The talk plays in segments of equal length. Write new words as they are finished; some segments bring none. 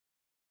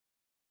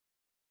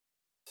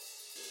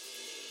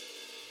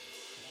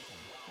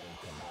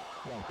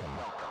Oh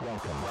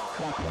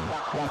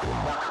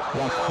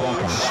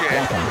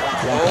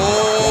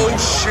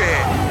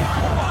shit.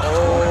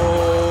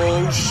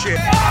 Oh shit.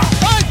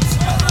 What? It's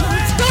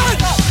done!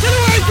 Get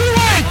away! Get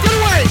away! Get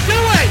away! Get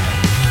away!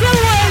 Get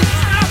away!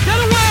 Get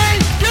away!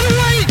 Get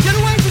away! Get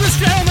away from this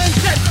gentleman!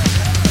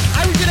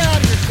 I would get out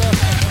of here, sir.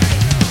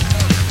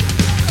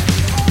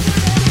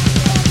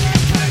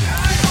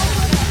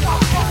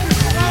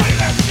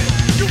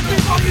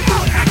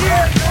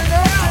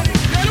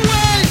 Get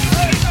away!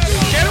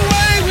 Get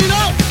away! We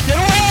don't! Get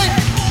away!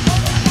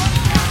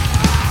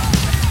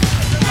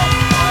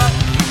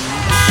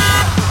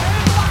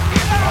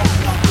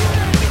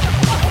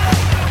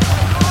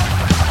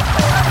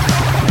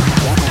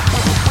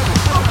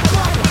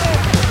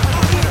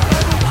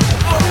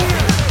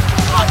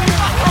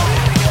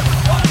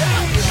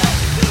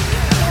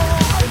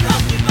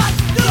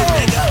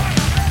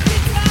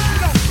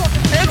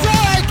 It's all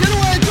right! Get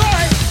away! It's all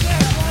right!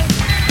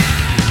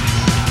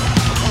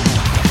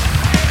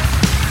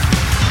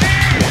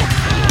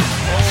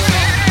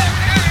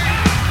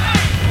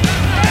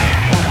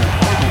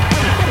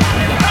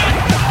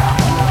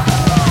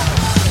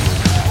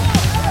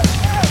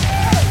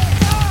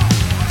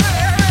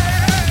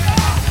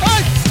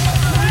 Hey!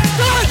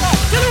 Stop!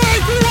 Get away!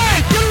 Get away!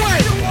 Get away!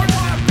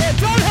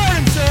 Don't hurt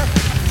him, sir!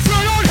 Sir,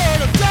 don't hurt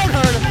him! Don't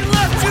hurt him! He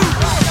left you!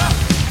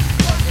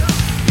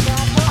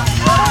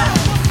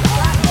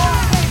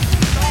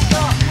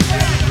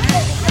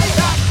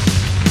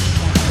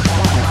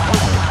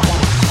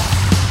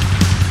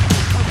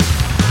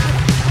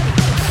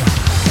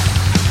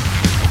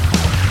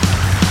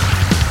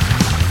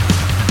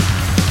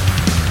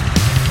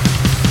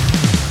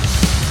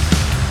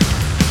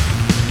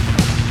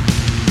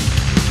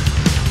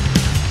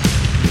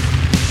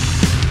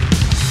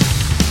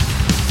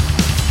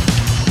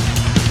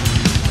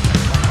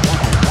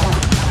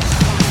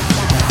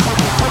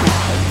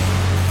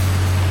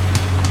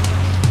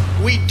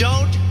 We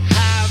don't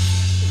have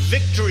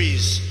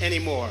victories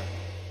anymore.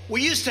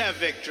 We used to have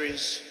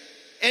victories.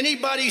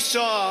 Anybody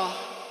saw,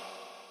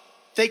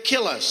 they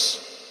kill us,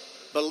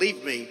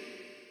 believe me,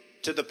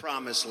 to the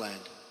promised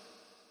land.